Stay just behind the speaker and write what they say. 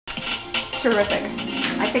terrific.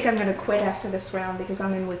 I think I'm going to quit after this round because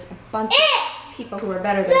I'm in with a bunch of people who are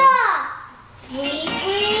better than me.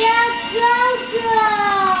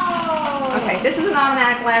 Okay, this is an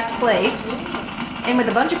automatic last place. And with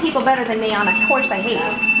a bunch of people better than me on a course I hate.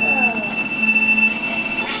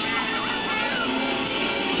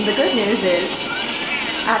 The good news is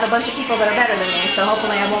I have a bunch of people that are better than me, so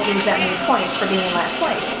hopefully I won't lose that many points for being in last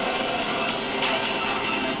place.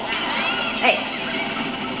 Hey.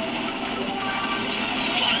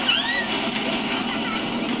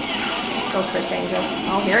 Let's go, Chris Angel.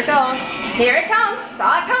 Oh, here it goes. Here it comes.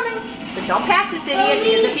 Saw it coming. So don't pass this idiot,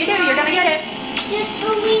 because if you do, you're going to get it. Just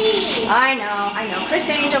believe. I know. Chris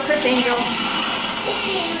Angel, Chris Angel.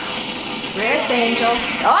 Chris Angel.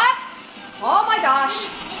 Oh! Oh my gosh.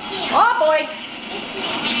 Oh boy.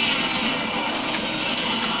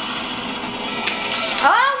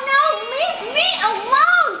 Oh no, leave me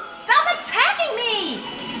alone! Stop attacking me!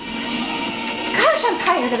 Gosh, I'm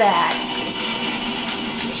tired of that.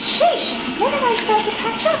 Sheesh, when did I start to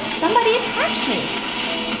catch up? Somebody attacked me.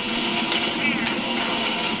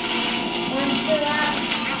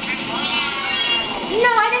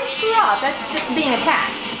 No, I didn't screw up. That's just being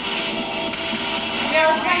attacked. No,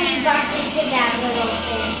 it's when you bumped into that little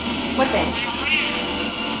thing. What thing?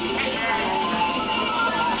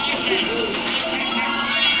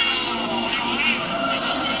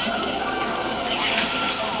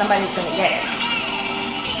 Somebody's gonna get it.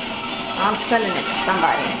 I'm sending it to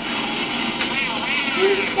somebody.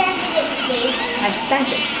 You sent it to Daisy. I've sent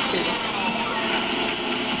it to.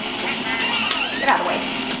 Get out of the way.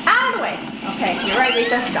 Out of the way. Okay, you're right,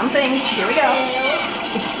 Lisa. Dumb things. Here we go.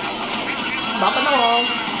 Bumping the walls.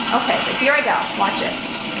 Okay, but here I go. Watch this.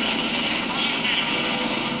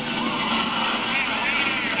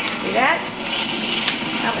 See that?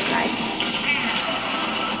 That was nice.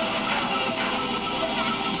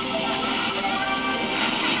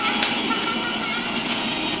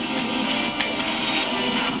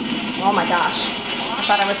 Oh my gosh. I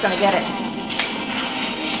thought I was going to get it.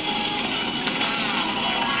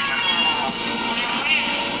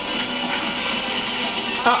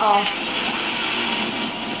 Uh-oh.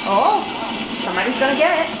 Oh, somebody's going to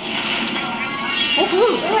get it.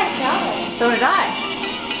 Woohoo. Oh, I saw it. So did I.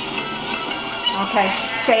 Okay,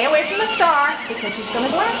 stay away from the star because she's going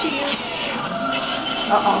to go after you.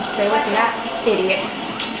 Uh-oh, stay away from that idiot.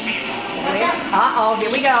 Uh-oh, here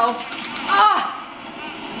we go. Ah!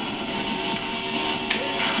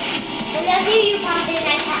 Whenever you pump in,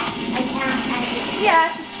 I can't.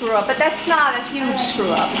 Yeah, it's a screw up, but that's not a huge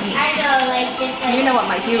screw up. I know, like this. Like, You know what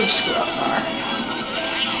my huge screw ups are.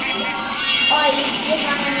 Oh, you slip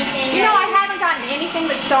on anything. You know, I haven't gotten anything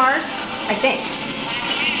but stars, I think.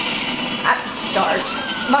 Stars.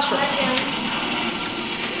 Mushrooms.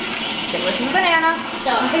 Stay away from the banana.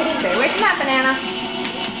 Stars. Stay away from that banana.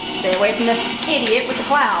 Stay away from this idiot with the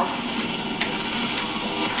cloud.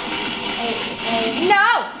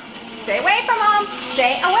 No! Stay away from him.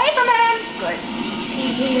 Stay away from him. Good.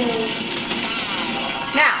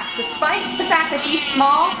 Now, despite the fact that he's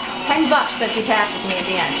small, $10 says he passes me at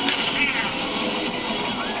the end.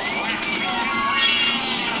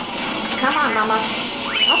 Come on, Mama.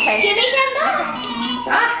 Okay. Give me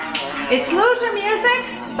 $10. It's loser music,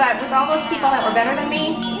 but with all those people that were better than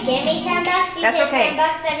me. Give me $10. That's okay. $10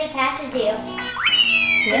 that he passes you.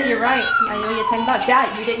 Yeah, you're right. I owe you $10. Yeah,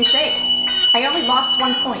 you didn't shake. I only lost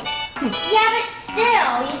 1 point. Yeah, but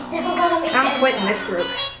still, you still owe me $10. I'm quitting this group.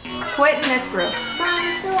 Quitting this group. Mom,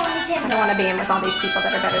 you still owe me $10. I don't want to be in with all these people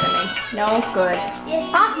that are better than me. No good.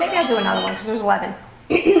 Yes. Maybe I'll do another one because there's 11.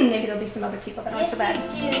 Maybe there'll be some other people that aren't so bad.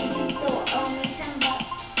 You still owe me $10.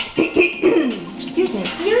 Excuse me.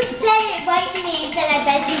 You said it right to me and said I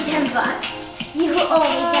bet you $10. You owe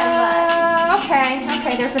me $10.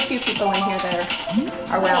 Okay. There's a few people in here that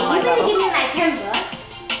are around my You better level. give me my $10.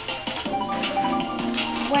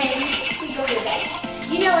 When we go to bed.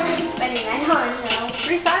 You know what I'm spending that on, though.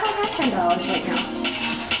 Teresa, I don't have $10 right now.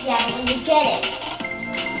 Yeah, but when you get it.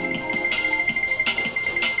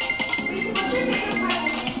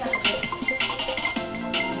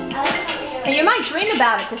 And you might dream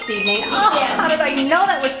about it this evening. Oh, Yeah. how did I know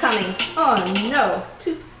that was coming? Oh no,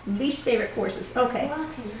 2 least favorite courses. Okay.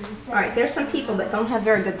 All right, there's some people that don't have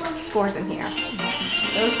very good scores in here.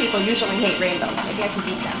 Those people usually hate rainbow. Maybe I can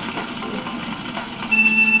beat them. Let's see.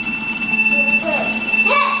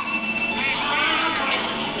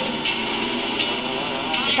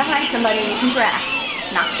 Get behind somebody and you can draft.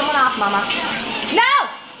 Knock someone off, Mama. No!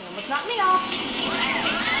 They almost knocked me off.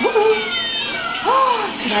 Woohoo!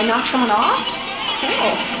 Oh, did I knock someone off?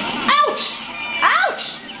 Oh. Ouch!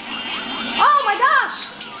 Ouch! Oh my gosh!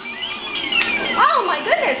 Oh my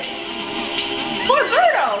goodness! Poor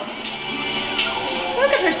Birdo.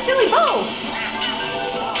 Look at her silly bow.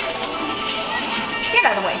 Get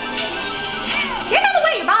out of the way. Get out of the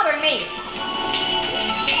way, you're bothering me.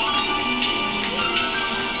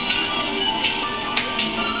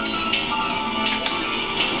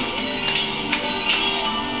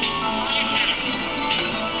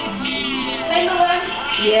 Rainbow.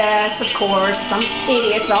 Yes, of course. Some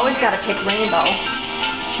idiots always got to pick Rainbow.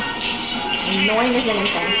 Annoying as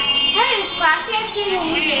anything. Hey, is Crash yet here?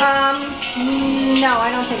 No,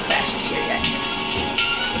 I don't think Crash is here yet.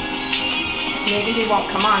 Maybe he won't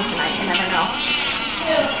come on tonight. You never know.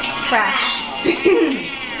 Crash.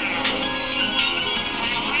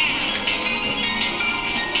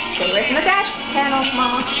 Stay away from the dash panel,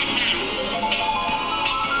 Mama.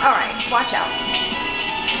 All right, watch out.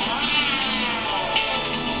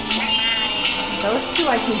 Those two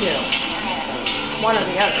I can do. One or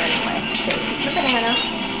the other anyway. Stay away from the banana.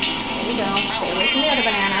 There you go. Stay away from the other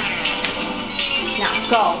banana. Now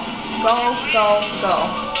go. Go, go, go.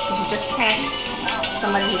 Because you just passed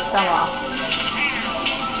somebody who fell off.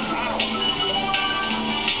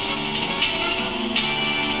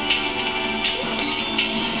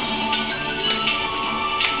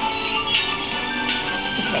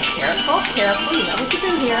 Okay, careful, careful. You know what to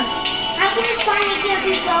do here. How can I finally get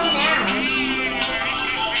this all now?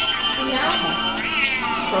 No?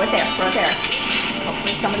 Throw it there, throw it there.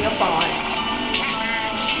 Hopefully somebody will fall on it.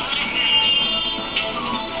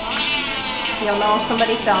 You'll know if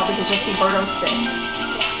somebody fell because you'll see Birdo's fist.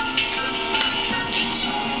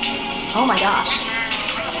 Oh my gosh.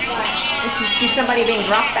 Did you see somebody being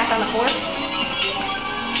dropped back on the course?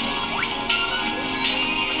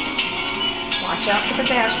 Watch out for the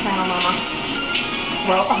dash panel, Mama.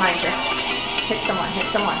 Throw it behind you. Hit someone, hit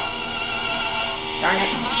someone. Darn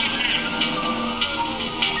it.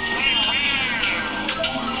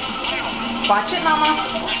 Watch it, Mama.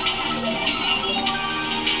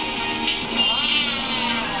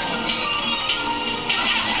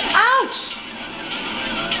 Ouch!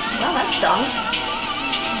 Well, that stung.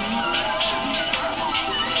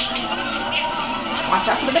 Watch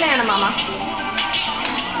out for the banana, Mama.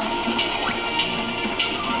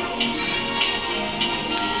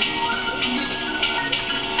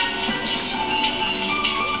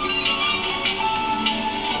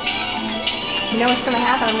 You know what's going to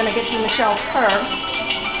happen? I'm going to get through Michelle's curves.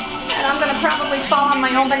 And I'm going to probably fall on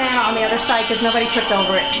my own banana on the other side because nobody tripped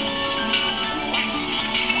over it.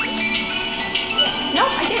 No,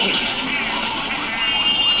 I didn't.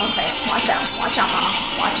 Okay, watch out. Watch out, Mama.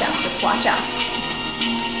 Watch out. Just watch out.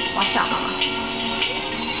 Watch out, Mama.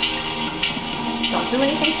 Just don't do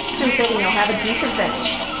anything stupid and you'll have a decent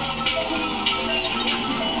finish.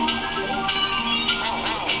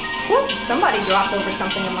 Whoop, somebody dropped over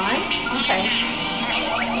something of mine. Okay.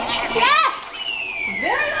 Yes!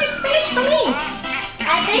 Very nice finish for me.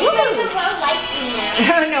 I think the world likes me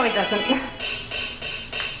now. No, it doesn't.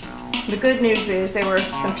 The good news is there were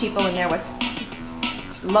some people in there with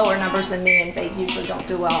lower numbers than me, and they usually don't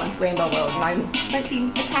do well on Rainbow Road, and I might be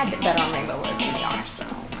a tad bit better on Rainbow Road than they are. So,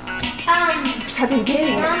 I've been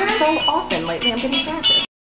getting it so often lately. I'm getting practice.